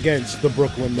against the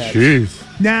Brooklyn Nets. Jeez.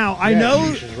 Now, I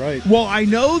know. Right. Well, I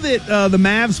know that the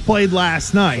Mavs played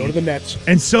last night. So did the Nets.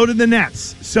 And so did the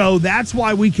Nets. So that's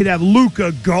why we could have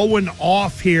Luka going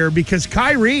off here, because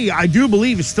Kyrie, I do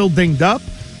believe, is still dinged up.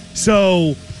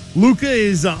 So Luka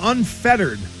is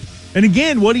unfettered. And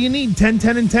again, what do you need? 10,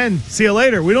 10, and 10. See you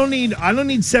later. I don't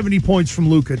need 70 points from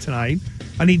Luka tonight.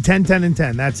 I need 10, 10, and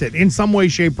 10. That's it. In some way,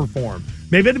 shape, or form.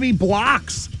 Maybe it'd be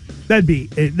blocks. That'd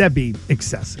be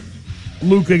excessive.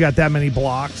 Luka got that many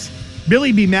blocks.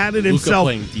 Billy be mad at himself.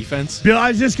 Luka playing defense. I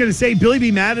was just going to say, Billy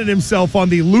be mad at himself on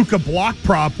the Luka block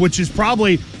prop, which is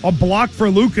probably a block for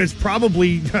Luka is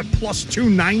probably plus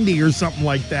 290 or something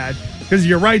like that. Because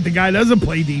you're right, the guy doesn't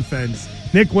play defense.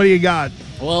 Nick, what do you got?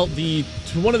 Well,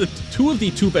 two of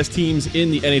the two best teams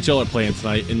in the NHL are playing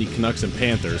tonight in the Canucks and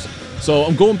Panthers. So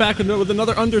I'm going back with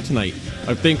another under tonight.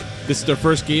 I think this is their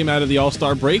first game out of the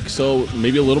All-Star break, so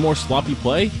maybe a little more sloppy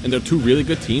play. And they're two really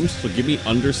good teams, so give me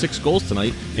under 6 goals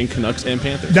tonight in Canucks and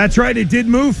Panthers. That's right. It did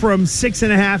move from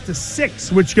 6.5 to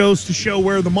 6, which goes to show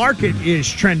where the market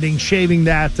is trending, shaving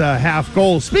that half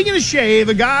goal. Speaking of shave,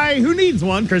 a guy who needs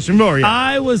one, Gresh and Fauria.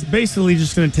 I was basically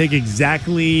just going to take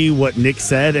exactly what Nick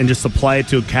said and just apply it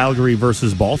to Calgary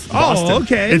versus Boston. Oh,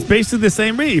 okay. It's basically the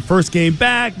same read. First game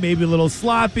back, maybe a little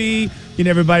sloppy.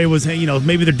 Everybody was,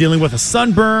 maybe they're dealing with a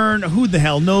sunburn. Who the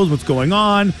hell knows what's going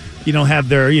on? They don't have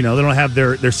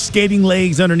their skating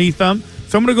legs underneath them.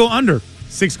 So I'm going to go under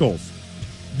 6 goals.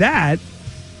 That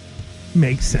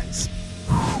makes sense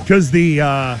because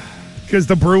the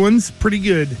Bruins pretty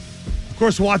good. Of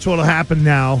course, watch what'll happen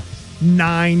now.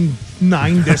 9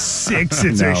 to 6.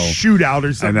 It's a shootout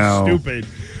or something stupid.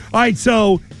 All right,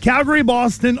 so Calgary,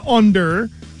 Boston under,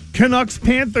 Canucks,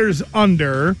 Panthers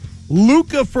under.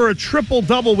 Luka for a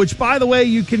triple-double, which, by the way,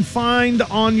 you can find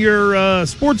on your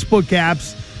sportsbook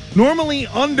apps. Normally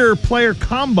under player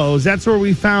combos. That's where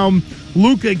we found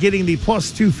Luka getting the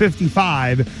plus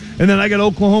 255. And then I got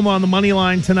Oklahoma on the money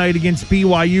line tonight against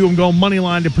BYU. I'm going money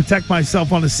line to protect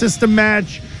myself on a system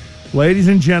match. Ladies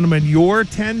and gentlemen, your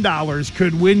 $10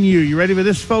 could win you ready for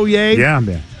this, Fauria? Yeah,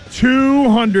 man.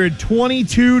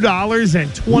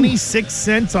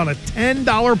 $222.26 on a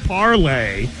 $10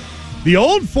 parlay. The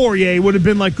old Fauria would have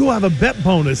been like, "Ooh, I have a bet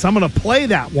bonus. I'm going to play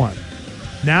that one."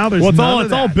 Now there's it's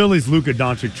none all Billy's Luka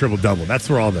Doncic triple double. That's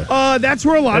where all the that's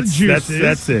where a lot of juice is.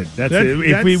 That's it.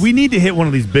 If we need to hit one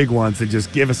of these big ones and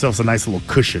just give ourselves a nice little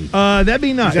cushion. That'd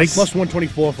be nice. He's at plus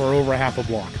 124 for over a half a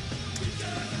block.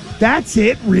 That's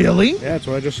it, really? Yeah, that's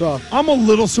what I just saw. I'm a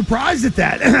little surprised at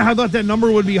that. I thought that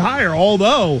number would be higher.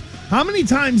 Although, how many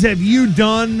times have you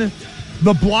done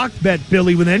the block bet,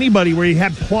 Billy, with anybody where you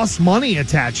had plus money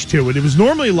attached to it? It was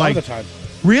normally like... All the time.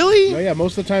 Really? Oh, yeah,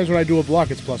 most of the times when I do a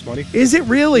block, it's plus money. Is it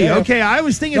really? Yeah. Okay, I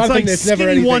was thinking it's like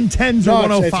skinny 110s or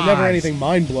 105s. It's never anything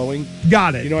mind-blowing.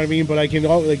 Got it. You know what I mean? But I can,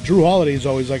 like, Drew Holiday is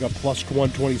always like a plus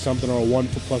 120-something or a 1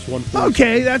 for plus 140.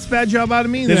 Okay, that's a bad job out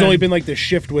of me. There's only been like this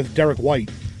shift with Derek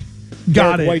White.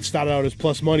 Derek White started out as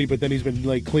plus money, but then he's been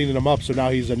like cleaning them up, so now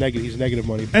he's negative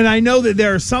money. And I know that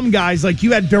there are some guys, like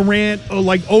you had Durant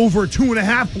like over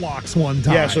 2.5 blocks one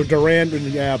time. Yeah, so Durant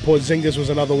and Porzingis was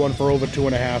another one for over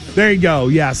 2.5. There you go.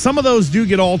 Yeah, some of those do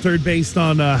get altered based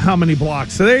on how many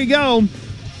blocks. So there you go.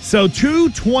 So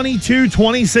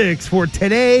 222.26 for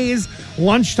today's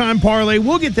lunchtime parlay.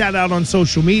 We'll get that out on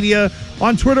social media,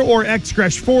 on Twitter or X,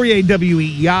 Gresh Fauria,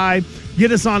 WEEI.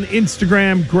 Get us on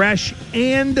Instagram, Gresh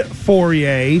and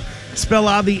Fauria. Spell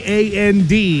out the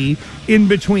A-N-D in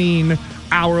between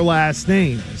our last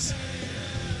names.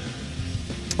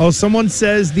 Oh, someone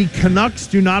says the Canucks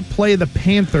do not play the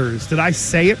Panthers. Did I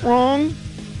say it wrong?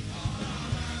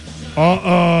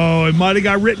 Uh-oh, it might have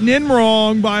got written in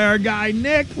wrong by our guy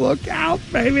Nick. Look out,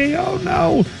 baby. Oh,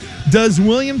 no. Does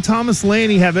William Thomas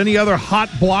Laney have any other hot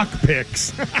block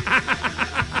picks?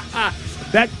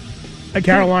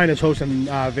 Carolina's hosting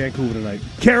Vancouver tonight.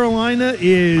 Carolina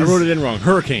is... I wrote it in wrong.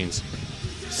 Hurricanes.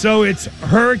 So it's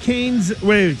Hurricanes.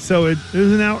 Wait, so it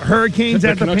isn't now Hurricanes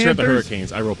at the Panthers? Canucks at the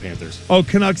Hurricanes. I wrote Panthers. Oh,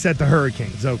 Canucks at the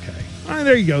Hurricanes. Okay. All right,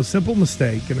 there you go. Simple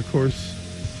mistake. And, of course,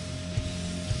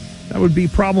 that would be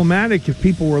problematic if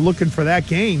people were looking for that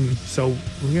game. So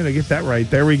we're going to get that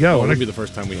right. There we go. Well, it would be the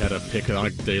first time we had a pick on a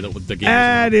day that the game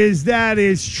that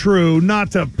is true.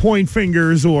 Not to point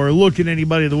fingers or look at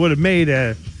anybody that would have made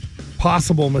a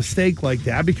possible mistake like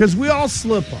that, because we all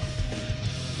slip up.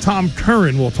 Tom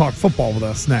Curran will talk football with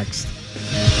us next.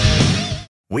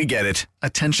 We get it.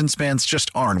 Attention spans just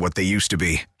aren't what they used to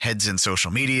be. Heads in social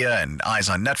media and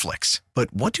eyes on Netflix.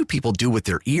 But what do people do with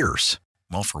their ears?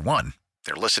 Well, for one,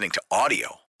 they're listening to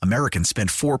audio. Americans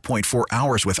spend 4.4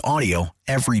 hours with audio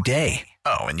every day.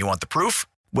 Oh, and you want the proof?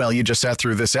 Well, you just sat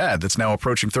through this ad that's now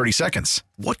approaching 30 seconds.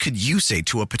 What could you say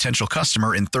to a potential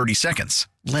customer in 30 seconds?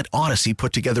 Let Odyssey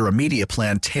put together a media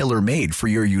plan tailor-made for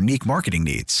your unique marketing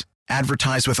needs.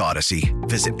 Advertise with Odyssey.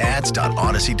 Visit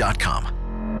ads.odyssey.com.